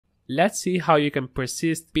let's see how you can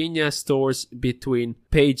persist Pinia stores between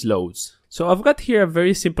page loads. So I've got here a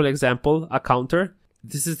very simple example, a counter.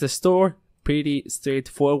 This is the store, pretty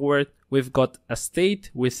straightforward. We've got a state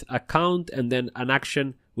with a count and then an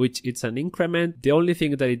action, which it's an increment. The only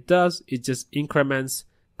thing that it does is just increments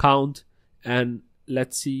count. And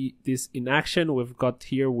let's see this in action. We've got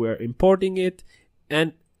here, we're importing it.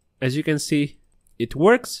 And as you can see, it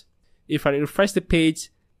works. If I refresh the page,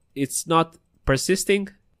 it's not persisting.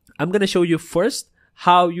 I'm going to show you first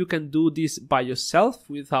how you can do this by yourself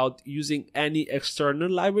without using any external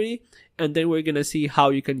library. And then we're going to see how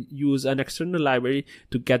you can use an external library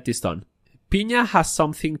to get this done. Pinia has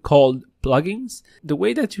something called plugins. The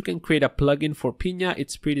way that you can create a plugin for Pinia,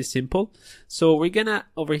 it's pretty simple. So we're going to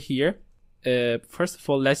over here, first of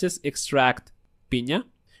all, let's just extract Pinia.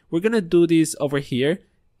 We're going to do this over here.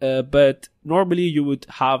 But normally you would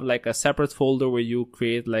have like a separate folder where you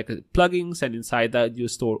create like plugins, and inside that you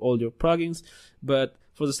store all your plugins. But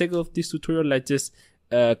for the sake of this tutorial, let's just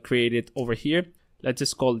create it over here. Let's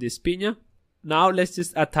just call this Pinia. Now let's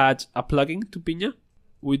just attach a plugin to Pinia.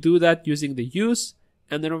 We do that using the use,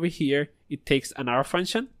 and then over here it takes an arrow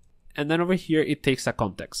function, and then over here it takes a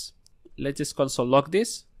context. Let's just console log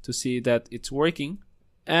this to see that it's working.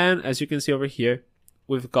 And as you can see over here,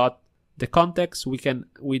 we've got the context. We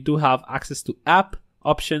do have access to app,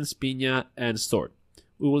 options, Pinia, and store.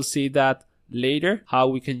 We will see that later, how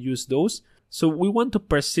we can use those. So we want to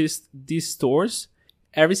persist these stores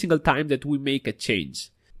every single time that we make a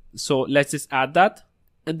change. So let's just add that.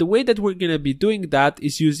 And the way that we're going to be doing that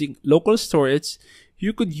is using local storage.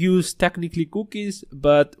 You could use technically cookies,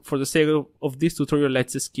 but for the sake of this tutorial,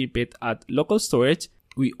 let's just keep it at local storage.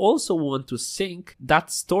 We also want to sync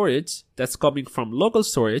that storage that's coming from local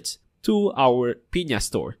storage to our Pinia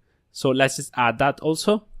store. So let's just add that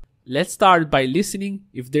also. Let's start by listening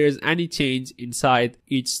if there is any change inside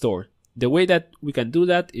each store. The way that we can do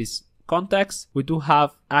that is context. We do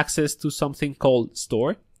have access to something called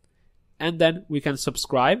store, and then we can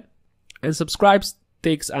subscribe, and subscribe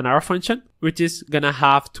takes an arrow function, which is gonna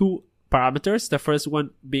have two parameters. The first one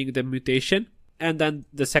being the mutation, and then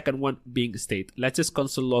the second one being state. Let's just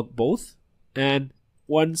console log both. And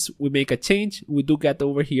once we make a change, we do get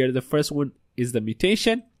over here, the first one is the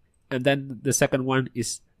mutation, and then the second one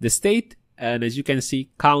is the state. And as you can see,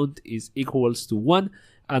 count is equals to 1,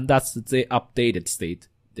 and that's the updated state,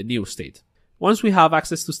 the new state. Once we have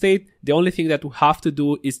access to state, the only thing that we have to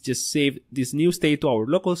do is just save this new state to our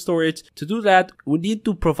local storage. To do that, we need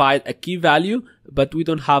to provide a key value, but we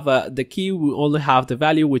don't have the key. We only have the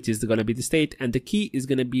value, which is going to be the state, and the key is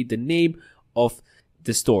going to be the name of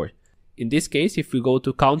the store. In this case, if we go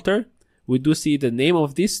to counter, we do see the name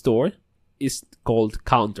of this store is called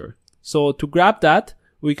counter. So to grab that,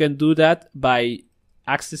 we can do that by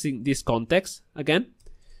accessing this context again.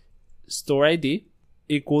 StoreId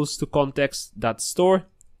equals to context.store,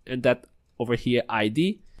 and that over here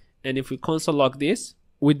ID. And if we console log this,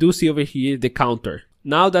 we do see over here the counter.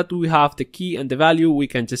 Now that we have the key and the value, we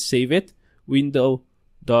can just save it.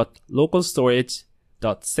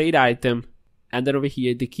 Window.localstorage.stateItem, and then over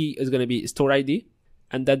here the key is going to be storeId,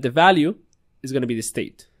 and then the value is going to be the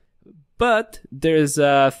state. But there's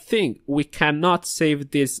a thing, we cannot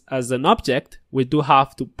save this as an object. We do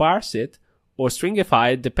have to parse it or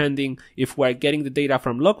stringify it, depending if we're getting the data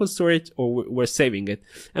from local storage or we're saving it.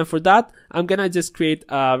 And for that, I'm gonna just create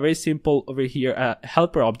a very simple over here a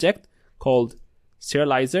helper object called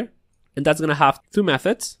serializer, and that's gonna have two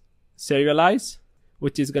methods: serialize,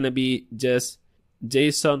 which is gonna be just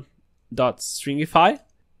JSON.stringify,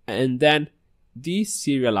 and then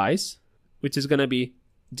deserialize, which is gonna be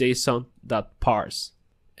JSON.parse.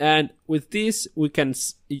 And with this, we can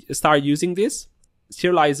start using this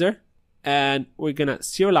serializer. And we're gonna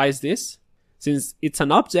serialize this since it's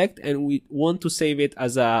an object and we want to save it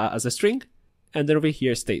as a string, and then over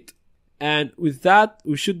here state. And with that,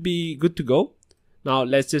 we should be good to go. Now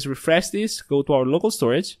let's just refresh this, go to our local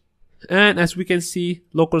storage, and as we can see,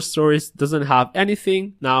 local storage doesn't have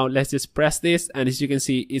anything. Now let's just press this, and as you can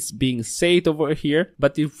see, it's being saved over here.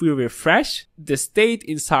 But if we refresh, the state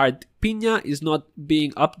inside Pinia is not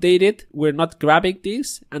being updated. We're not grabbing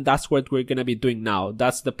this, and that's what we're gonna be doing now.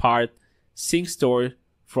 That's the part sync store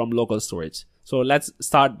from local storage. So let's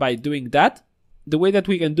start by doing that. The way that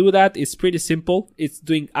we can do that is pretty simple. It's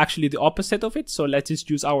doing actually the opposite of it. So let's just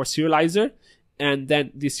use our serializer and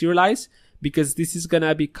then deserialize, because this is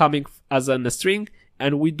gonna be coming as a string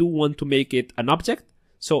and we do want to make it an object.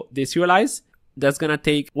 So deserialize, that's gonna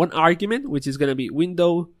take one argument, which is gonna be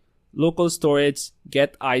window local storage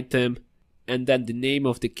get item, and then the name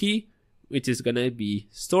of the key, which is gonna be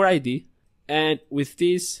storeId. And with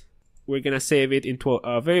this, we're gonna save it into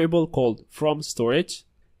a variable called from storage.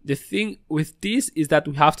 The thing with this is that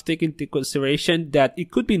we have to take into consideration that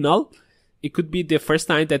it could be null. It could be the first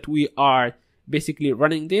time that we are basically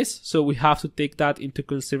running this. So we have to take that into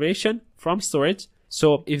consideration from storage.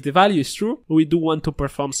 So if the value is true, we do want to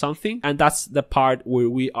perform something. And that's the part where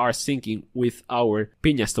we are syncing with our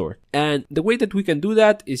Pinia Store. And the way that we can do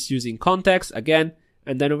that is using context again.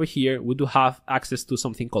 And then over here, we do have access to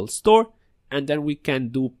something called store. And then we can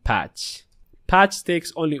do patch. Patch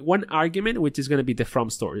takes only one argument, which is going to be the from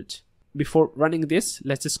storage. Before running this,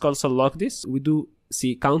 let's just console log this. We do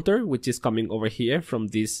see counter, which is coming over here from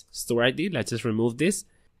this storeId. Let's just remove this.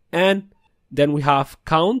 And then we have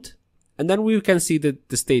count. And then we can see the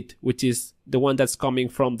state, which is the one that's coming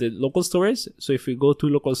from the local storage. So if we go to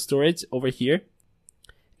local storage over here,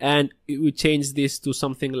 and we change this to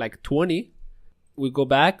something like 20, we go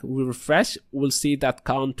back, we refresh, we'll see that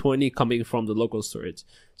count 20 coming from the local storage.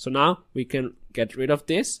 So now we can get rid of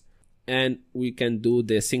this and we can do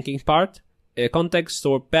the syncing part. Context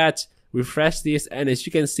store patch, refresh this, and as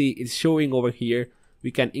you can see, it's showing over here.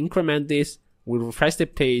 We can increment this, we refresh the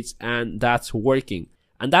page, and that's working.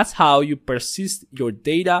 And that's how you persist your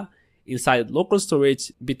data inside local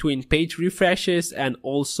storage between page refreshes and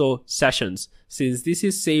also sessions. Since this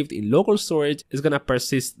is saved in local storage, it's gonna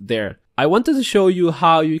persist there. I wanted to show you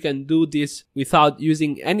how you can do this without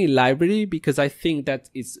using any library, because I think that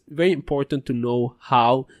it's very important to know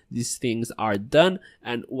how these things are done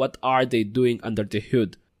and what are they doing under the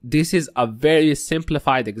hood. This is a very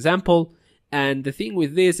simplified example, and the thing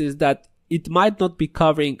with this is that it might not be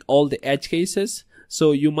covering all the edge cases.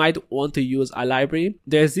 So you might want to use a library.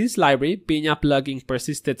 There's this library, Pinia plugin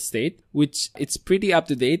Persisted State, which it's pretty up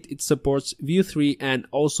to date. It supports Vue 3 and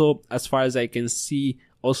also, as far as I can see,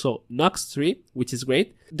 also Nux 3, which is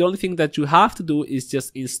great. The only thing that you have to do is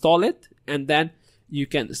just install it, and then you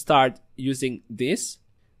can start using this.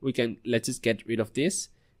 Let's just get rid of this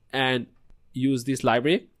and use this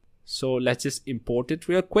library. So let's just import it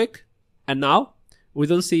real quick. And now we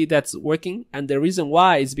don't see that's working, and the reason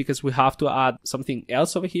why is because we have to add something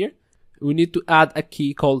else over here. We need to add a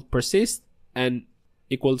key called persist and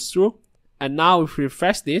equals true. And now if we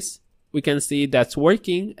refresh this, we can see that's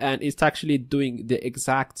working, and it's actually doing the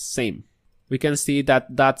exact same. We can see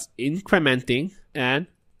that that's incrementing and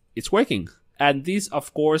it's working. And this,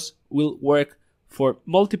 of course, will work for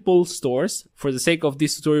multiple stores. For the sake of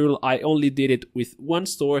this tutorial, I only did it with one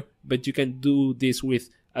store, but you can do this with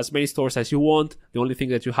as many stores as you want. The only thing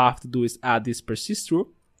that you have to do is add this persist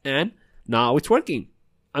true, and now it's working.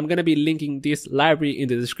 I'm gonna be linking this library in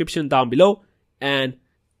the description down below. And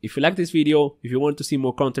if you like this video, if you want to see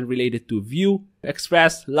more content related to Vue,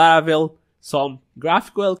 Express, Laravel, some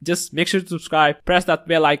GraphQL, just make sure to subscribe, press that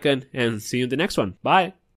bell icon, and see you in the next one. Bye.